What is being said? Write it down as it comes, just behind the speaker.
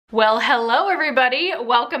Well, hello everybody.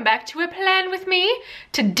 Welcome back to A Plan with me.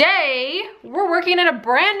 Today, we're working in a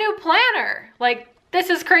brand new planner. Like, this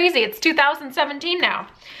is crazy. It's 2017 now.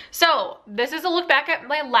 So, this is a look back at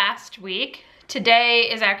my last week. Today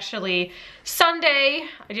is actually Sunday.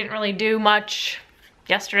 I didn't really do much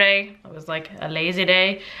yesterday. It was like a lazy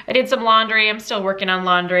day. I did some laundry. I'm still working on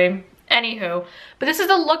laundry. Anywho, but this is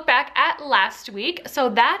a look back at last week. So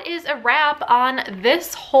that is a wrap on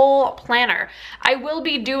this whole planner. I will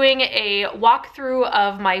be doing a walkthrough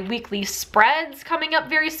of my weekly spreads coming up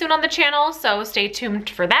very soon on the channel, so stay tuned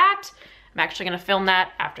for that. I'm actually gonna film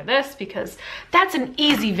that after this because that's an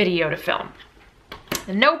easy video to film.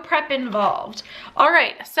 No prep involved. All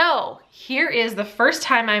right, so here is the first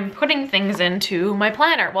time I'm putting things into my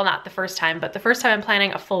planner. Well, not the first time, but the first time I'm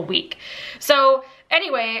planning a full week. So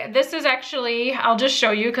anyway, this is actually, I'll just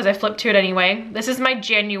show you because I flipped to it anyway. This is my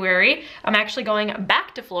January. I'm actually going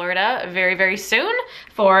back to Florida very, very soon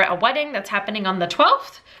for a wedding that's happening on the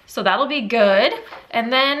 12th. So that'll be good.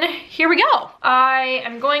 And then here we go. I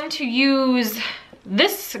am going to use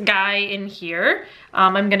this guy in here.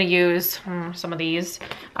 I'm gonna use some of these.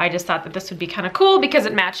 I just thought that this would be kind of cool because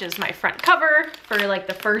it matches my front cover for like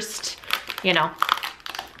the first, you know,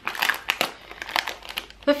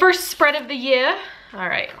 the first spread of the year. All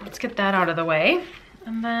right, let's get that out of the way.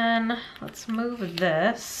 And then let's move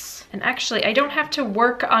this. And actually, I don't have to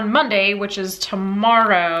work on Monday, which is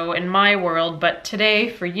tomorrow in my world, but today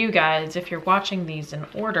for you guys, if you're watching these in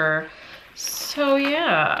order. So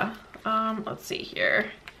yeah, let's see here.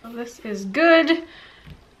 Well, this is good.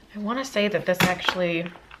 I want to say that this actually,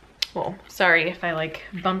 well, sorry if I like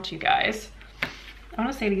bumped you guys. I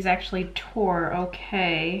want to say these actually tore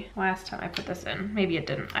okay last time I put this in. Maybe it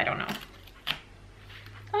didn't, I don't know.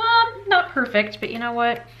 Not perfect, but you know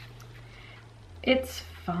what? It's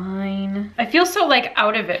fine. I feel so like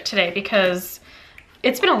out of it today because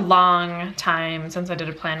it's been a long time since I did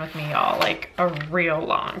a plan with me, y'all. Like a real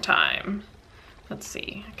long time. Let's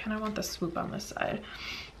see, I kind of want the swoop on this side.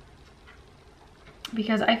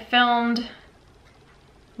 Because I filmed,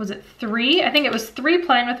 was it 3? I think it was 3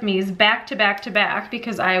 plan with me's back to back to back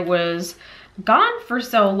because I was gone for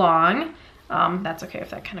so long. That's okay if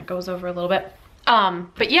that kind of goes over a little bit.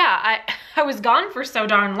 But yeah, I was gone for so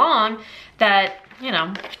darn long that, you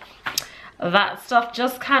know, that stuff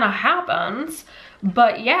just kind of happens.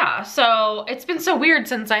 But yeah, so it's been so weird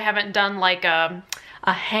since I haven't done like a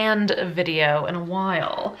hand video in a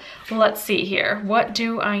while. Let's see here. What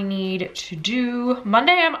do I need to do?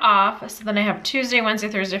 Monday I'm off, so then I have Tuesday, Wednesday,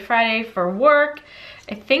 Thursday, Friday for work.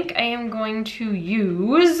 I think I am going to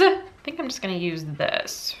use, I think I'm just gonna use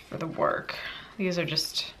this for the work. These are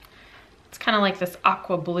just, it's kind of like this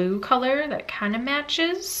aqua blue color that kind of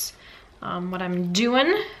matches what I'm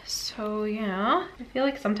doing. So yeah, I feel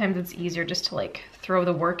like sometimes it's easier just to like throw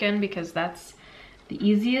the work in because that's the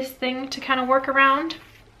easiest thing to kind of work around.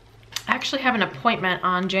 I actually have an appointment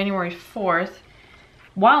on January 4th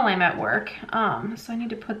while I'm at work. So I need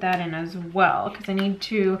to put that in as well because I need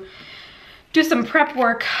to do some prep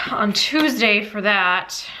work on Tuesday for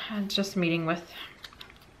that. I'm just meeting with,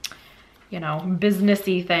 you know,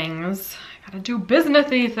 businessy things. I gotta do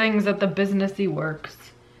businessy things at the businessy works,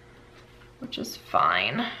 which is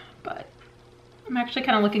fine, but I'm actually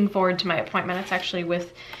kind of looking forward to my appointment. It's actually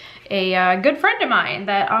with a good friend of mine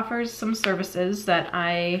that offers some services that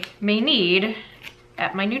I may need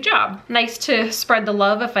at my new job. Nice to spread the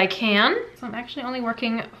love if I can. So I'm actually only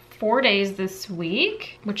working 4 days this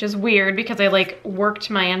week, which is weird because I like worked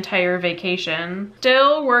my entire vacation.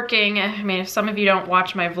 Still working, I mean, if some of you don't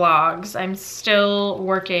watch my vlogs, I'm still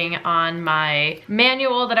working on my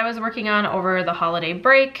manual that I was working on over the holiday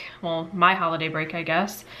break. Well, my holiday break, I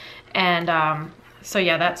guess. And so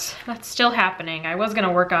yeah, that's still happening. I was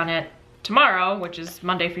gonna work on it tomorrow, which is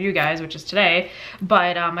Monday for you guys, which is today.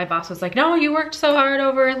 But my boss was like, no, you worked so hard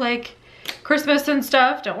over like Christmas and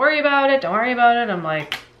stuff. Don't worry about it, don't worry about it. I'm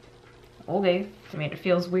like, okay. I mean, it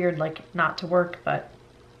feels weird like not to work, but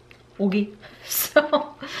okay.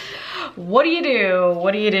 So what do you do?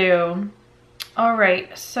 What do you do? All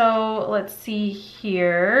right, so let's see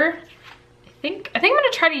here. I think I'm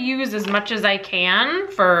gonna try to use as much as I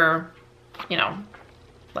can for, you know,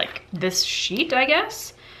 like this sheet, I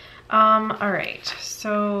guess. All right,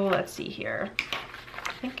 so let's see here.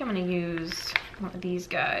 I think I'm gonna use one of these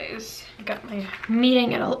guys. I got my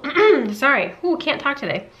meeting at, sorry, ooh, can't talk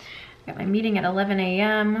today. Got my meeting at 11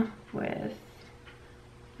 a.m. with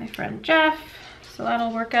my friend Jeff, so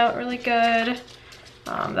that'll work out really good.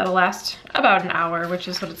 That'll last about an hour, which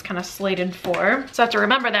is what it's kind of slated for. So I have to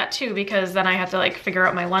remember that too, because then I have to like figure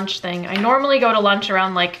out my lunch thing. I normally go to lunch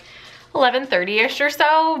around like 11:30ish or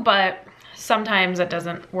so, but sometimes it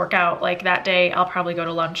doesn't work out. Like that day, I'll probably go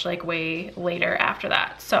to lunch like way later after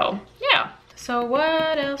that. So yeah. So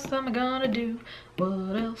what else am I gonna do?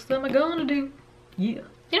 What else am I gonna do? Yeah.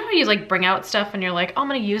 You know how you like bring out stuff and you're like, oh, I'm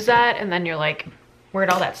gonna use that. And then you're like, where'd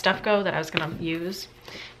all that stuff go that I was gonna use?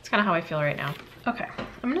 It's kind of how I feel right now. Okay,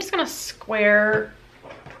 I'm just gonna square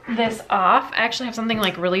this off. I actually have something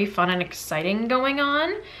like really fun and exciting going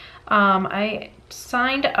on. I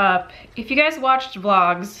signed up. If you guys watched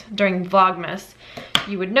vlogs during Vlogmas,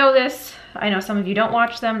 you would know this. I know some of you don't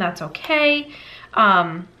watch them, that's okay.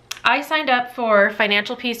 I signed up for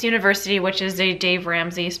Financial Peace University, which is a Dave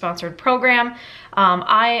Ramsey sponsored program.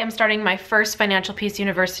 I am starting my first Financial Peace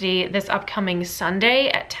University this upcoming Sunday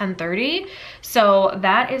at 10:30. So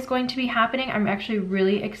that is going to be happening. I'm actually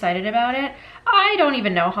really excited about it. I don't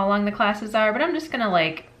even know how long the classes are, but I'm just gonna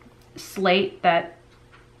like slate that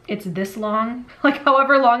it's this long. Like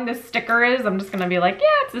however long this sticker is, I'm just gonna be like,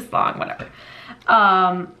 yeah, it's this long, whatever.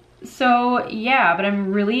 So yeah, but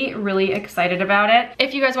I'm really, really excited about it.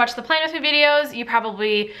 If you guys watch the Plan With Me videos, you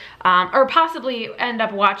probably, or possibly end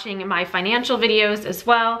up watching my financial videos as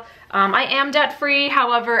well. I am debt free,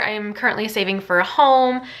 however, I am currently saving for a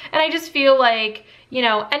home, and I just feel like, you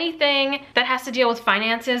know, anything that has to deal with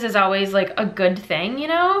finances is always like a good thing, you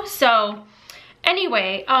know? So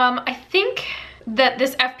anyway, I think that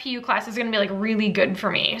this FPU class is gonna be like really good for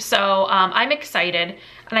me. So I'm excited.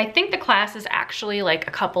 And I think the class is actually like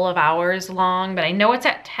a couple of hours long, but I know it's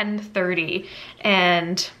at 10:30.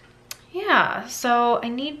 And yeah, so I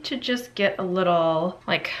need to just get a little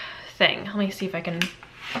like thing. Let me see if I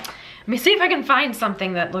can find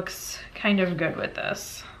something that looks kind of good with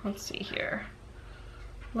this. Let's see here.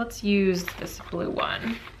 Let's use this blue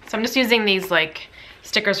one. So I'm just using these like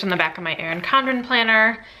stickers from the back of my Erin Condren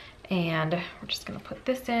planner. And we're just gonna put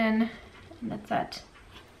this in, and that's at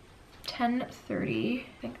 10:30.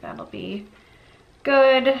 I think that'll be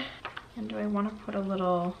good. And do I wanna put a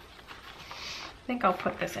little, I think I'll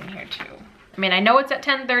put this in here too. I mean, I know it's at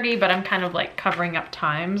 10:30, but I'm kind of like covering up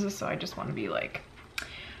times, so I just wanna be like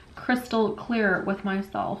crystal clear with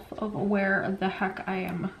myself of where the heck I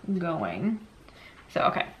am going. So,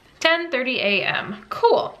 okay. 10:30 a.m.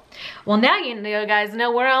 Cool. Well, now you guys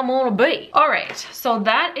know where I'm gonna be. All right, so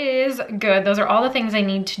that is good. Those are all the things I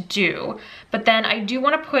need to do. But then I do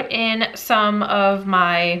want to put in some of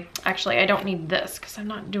my, actually, I don't need this because I'm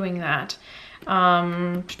not doing that.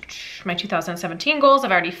 My 2017 goals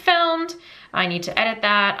I've already filmed. I need to edit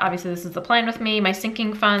that. Obviously, this is the Plan With Me. My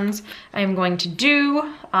sinking funds I am going to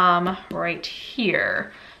do right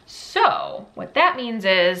here. So what that means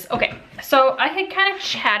is, okay, so I had kind of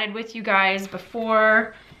chatted with you guys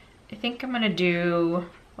before. I think I'm gonna do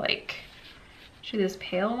like, should I do this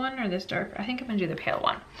pale one or this dark? I think I'm gonna do the pale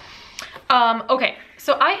one. Okay,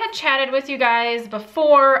 so I had chatted with you guys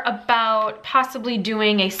before about possibly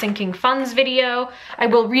doing a sinking funds video. I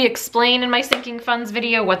will re-explain in my sinking funds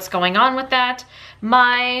video what's going on with that.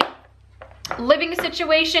 My living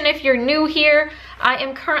situation, if you're new here, I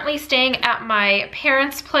am currently staying at my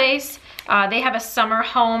parents' place. They have a summer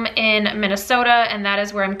home in Minnesota, and that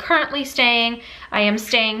is where I'm currently staying. I am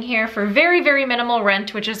staying here for very, very minimal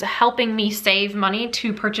rent, which is helping me save money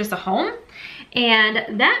to purchase a home.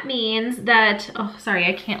 And that means that, oh, sorry,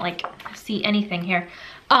 I can't like see anything here.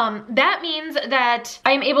 That means that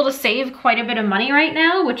I'm able to save quite a bit of money right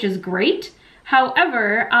now, which is great.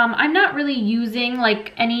 However, I'm not really using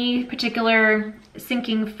like any particular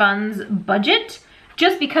sinking funds budget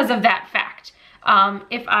just because of that fact.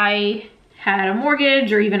 If I had a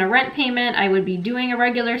mortgage or even a rent payment, I would be doing a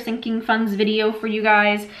regular sinking funds video for you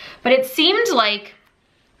guys. But it seemed like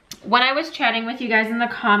when I was chatting with you guys in the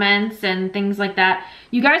comments and things like that,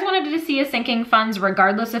 you guys wanted to see a sinking funds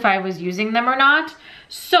regardless if I was using them or not.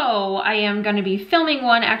 So I am going to be filming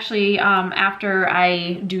one actually after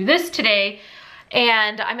I do this today.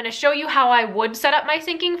 And I'm gonna show you how I would set up my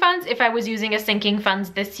sinking funds if I was using a sinking funds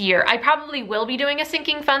this year. I probably will be doing a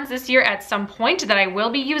sinking funds this year at some point that I will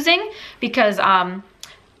be using because,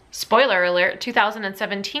 spoiler alert,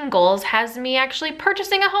 2017 goals has me actually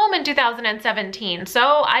purchasing a home in 2017.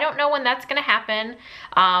 So I don't know when that's gonna happen.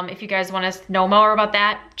 If you guys wanna know more about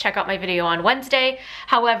that, check out my video on Wednesday.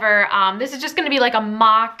 However, this is just gonna be like a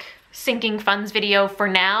mock sinking funds video for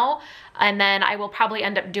now. And then I will probably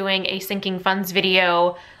end up doing a sinking funds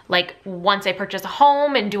video like once I purchase a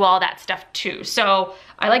home and do all that stuff too. So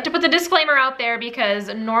I like to put the disclaimer out there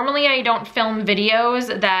because normally I don't film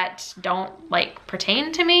videos that don't like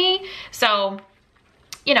pertain to me. So,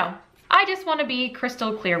 you know, I just want to be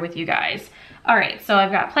crystal clear with you guys. All right, so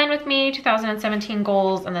I've got Plan With Me, 2017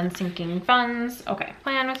 goals, and then sinking funds. Okay,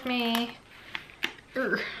 Plan With Me.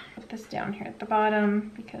 Put this down here at the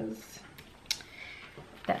bottom because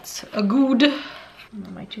That's a good.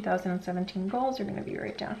 My 2017 goals are gonna be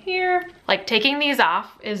right down here. Like, taking these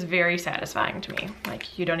off is very satisfying to me.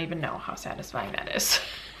 Like, you don't even know how satisfying that is.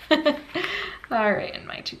 All right, and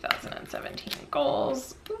my 2017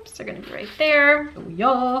 goals, oops, they're gonna be right there. Oh,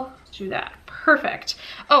 yeah, let's do that. Perfect.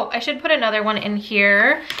 Oh, I should put another one in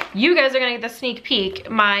here. You guys are gonna get the sneak peek.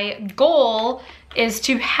 My goal is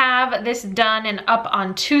to have this done and up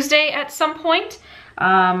on Tuesday at some point.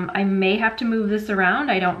 I may have to move this around.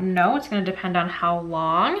 I don't know. It's going to depend on how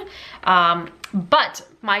long. But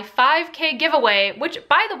my 5K giveaway, which,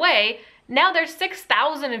 by the way, now there's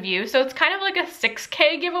 6,000 of you, so it's kind of like a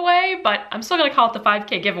 6K giveaway, but I'm still going to call it the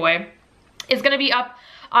 5K giveaway, is going to be up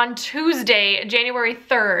on Tuesday, January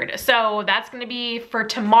 3rd. So that's going to be for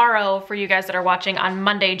tomorrow for you guys that are watching on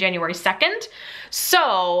Monday, January 2nd.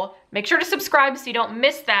 So make sure to subscribe so you don't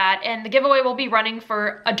miss that. And the giveaway will be running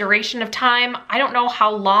for a duration of time. I don't know how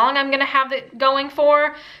long I'm gonna have it going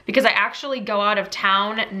for because I actually go out of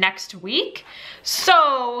town next week.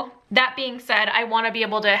 So that being said, I wanna be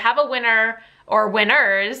able to have a winner or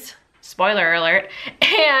winners, spoiler alert,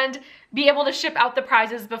 and be able to ship out the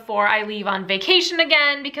prizes before I leave on vacation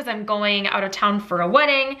again because I'm going out of town for a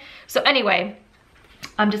wedding. So anyway,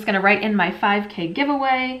 I'm just gonna write in my 5K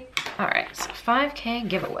giveaway. All right, so 5K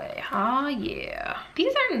giveaway, ah yeah.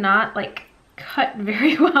 These are not like cut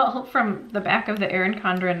very well from the back of the Erin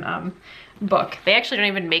Condren book. They actually don't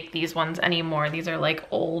even make these ones anymore. These are like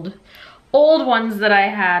old ones that I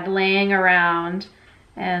had laying around.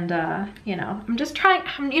 And you know, I'm just trying,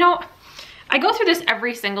 you know, I go through this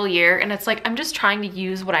every single year and it's like, I'm just trying to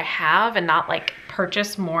use what I have and not like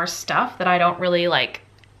purchase more stuff that I don't really like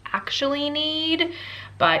actually need.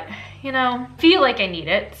 But, you know, feel like I need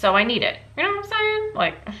it, so I need it. You know what I'm saying?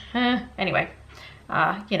 Like, anyway,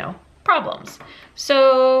 you know, problems.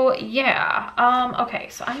 So, yeah, okay,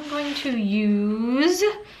 so I'm going to use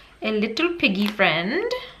a little piggy friend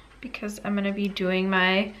because I'm gonna be doing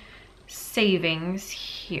my savings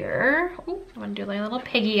here. Ooh, I'm gonna do like a little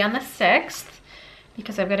piggy on the 6th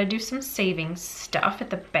because I've gotta do some savings stuff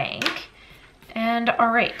at the bank. And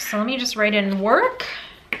all right, so let me just write in work.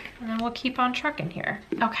 And then we'll keep on trucking here.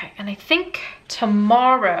 Okay, and I think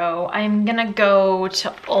tomorrow I'm gonna go to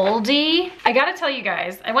Aldi. I gotta tell you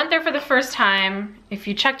guys, I went there for the first time. If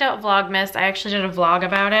you checked out Vlogmas, I actually did a vlog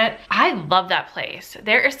about it. I love that place.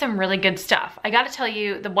 There is some really good stuff. I gotta tell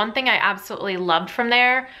you, the one thing I absolutely loved from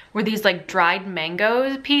there were these like dried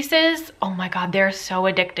mango pieces. Oh my God, they're so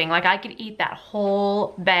addicting. Like I could eat that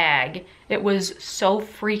whole bag. It was so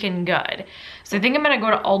freaking good. So I think I'm gonna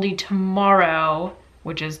go to Aldi tomorrow,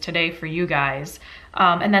 which is today for you guys,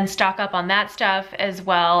 and then stock up on that stuff, as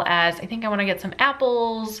well as I think I wanna get some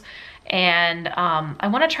apples, and I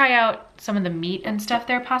wanna try out some of the meat and stuff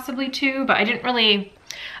there possibly too, but I didn't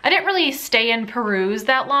really stay in Peru's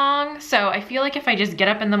that long, so I feel like if I just get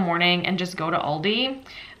up in the morning and just go to Aldi,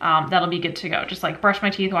 that'll be good to go. Just like brush my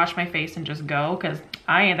teeth, wash my face, and just go, because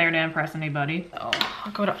I ain't there to impress anybody. So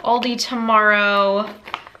I'll go to Aldi tomorrow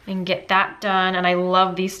and get that done. And I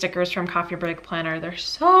love these stickers from Coffee Break Planner. They're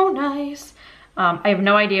so nice. I have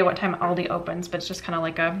no idea what time Aldi opens, but it's just kind of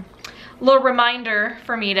like a little reminder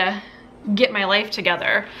for me to get my life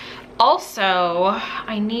together. Also,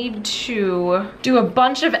 I need to do a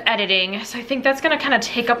bunch of editing, so I think that's gonna kind of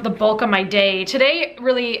take up the bulk of my day. Today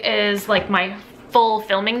really is like my full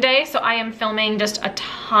filming day, so I am filming just a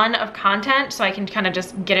ton of content so I can kind of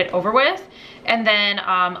just get it over with. And then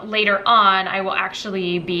later on, I will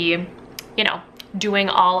actually be, you know, doing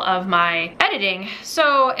all of my editing.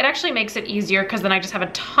 So it actually makes it easier because then I just have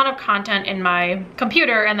a ton of content in my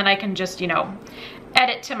computer and then I can just, you know,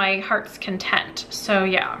 edit to my heart's content. So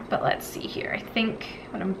yeah, but let's see here. I think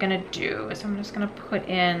what I'm gonna do is I'm just gonna put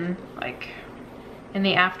in like in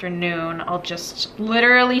the afternoon, I'll just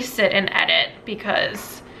literally sit and edit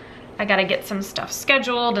because I gotta get some stuff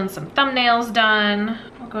scheduled and some thumbnails done.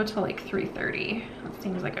 I'll go till like 3:30. That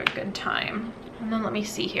seems like a good time. And then let me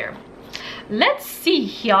see here. Let's see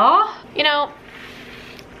here. You know,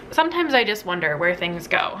 sometimes I just wonder where things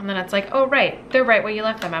go. And then it's like, oh right, they're right where you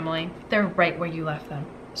left them, Emily. They're right where you left them.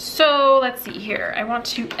 So let's see here. I want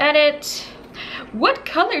to edit. What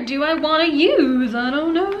color do I want to use? I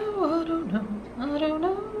don't know, I don't know, I don't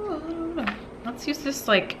know, I don't know. Let's use this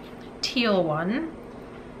like teal one.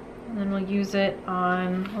 And then we'll use it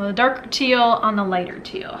on the darker teal on the lighter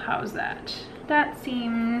teal. How's that? That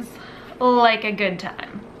seems like a good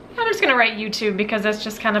time. I'm just gonna write YouTube because that's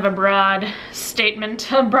just kind of a broad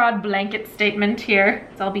statement, a broad blanket statement here.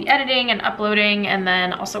 So I'll be editing and uploading and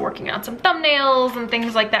then also working on some thumbnails and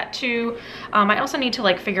things like that too. I also need to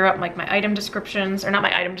like figure out like my item descriptions, or not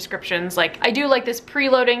my item descriptions. Like I do like this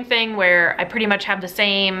preloading thing where I pretty much have the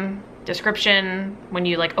same description when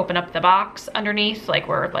you like open up the box underneath, like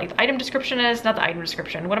where like the item description is, not the item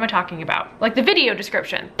description. What am I talking about? Like the video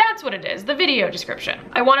description. That's what it is, the video description.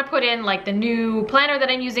 I want to put in like the new planner that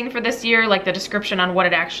I'm using for this year, like the description on what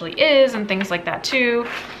it actually is and things like that too.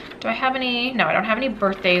 Do I have any? No, I don't have any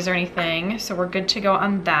birthdays or anything, so we're good to go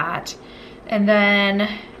on that. And then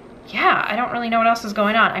yeah, I don't really know what else is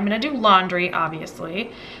going on. I'm gonna do laundry,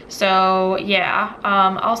 obviously. So yeah,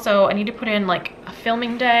 also I need to put in like a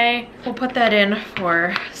filming day. We'll put that in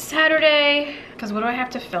for Saturday, because what do I have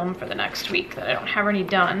to film for the next week that I don't have any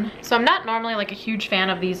done? So I'm not normally like a huge fan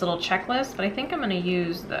of these little checklists, but I think I'm gonna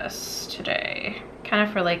use this today, kind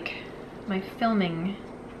of for like my filming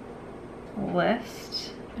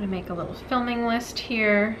list. I'm gonna make a little filming list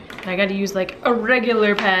here. And I gotta use like a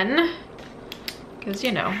regular pen, because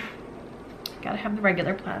you know, gotta have the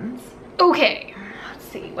regular pens. Okay, let's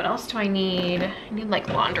see, what else do I need? I need like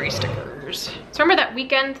laundry stickers. So remember that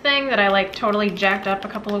weekend thing that I like totally jacked up a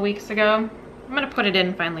couple of weeks ago? I'm gonna put it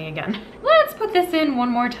in finally again. Let's put this in one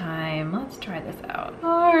more time. Let's try this out.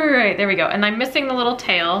 All right, there we go. And I'm missing the little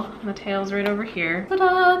tail. The tail's right over here.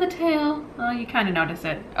 Ta-da, the tail. Oh, you kind of notice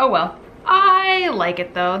it. Oh well. I like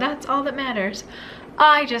it though, that's all that matters.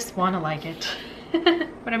 I just wanna like it.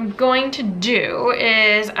 What I'm going to do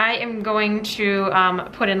is I am going to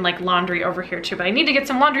put in like laundry over here too, but I need to get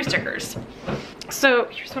some laundry stickers. So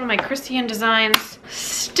here's one of my Krissyanne Designs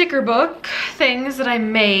sticker book things that I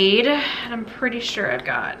made. And I'm pretty sure I've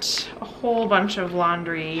got a whole bunch of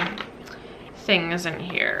laundry things in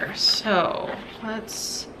here. So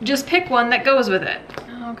let's just pick one that goes with it.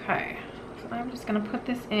 Okay, so I'm just gonna put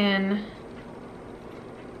this in.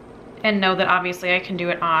 And know that obviously I can do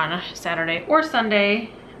it on Saturday or Sunday.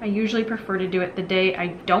 I usually prefer to do it the day I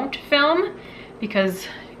don't film because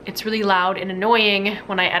it's really loud and annoying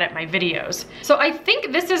when I edit my videos. So I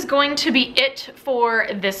think this is going to be it for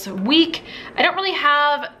this week. I don't really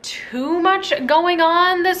have too much going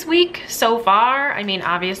on this week so far. I mean,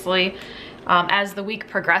 obviously, as the week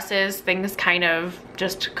progresses, things kind of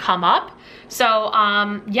just come up. So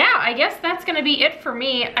yeah, I guess that's gonna be it for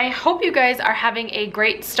me. I hope you guys are having a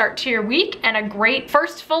great start to your week and a great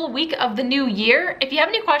first full week of the new year. If you have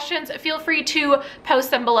any questions, feel free to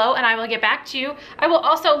post them below and I will get back to you. I will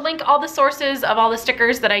also link all the sources of all the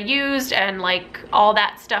stickers that I used and like all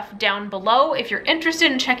that stuff down below if you're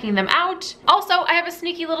interested in checking them out. Also, I have a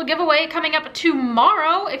sneaky little giveaway coming up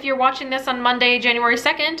tomorrow if you're watching this on Monday, January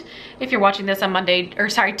 2nd. If you're watching this on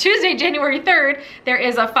Tuesday, January 3rd, there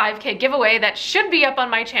is a 5K giveaway that should be up on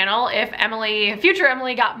my channel if future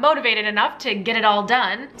Emily got motivated enough to get it all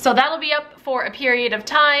done. So that'll be up for a period of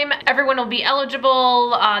time. Everyone will be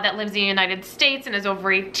eligible that lives in the United States and is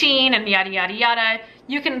over 18 and yada yada yada.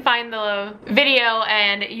 You can find the video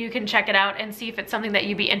and you can check it out and see if it's something that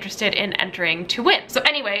you'd be interested in entering to win. So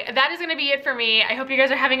anyway, that is gonna be it for me. I hope you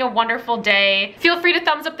guys are having a wonderful day. Feel free to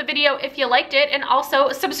thumbs up the video if you liked it and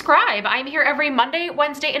also subscribe. I'm here every Monday,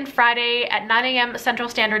 Wednesday, and Friday at 9 a.m. Central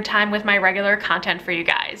Standard Time with my regular content for you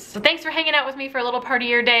guys. So thanks for hanging out with me for a little part of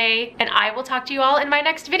your day and I will talk to you all in my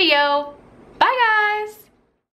next video. Bye guys!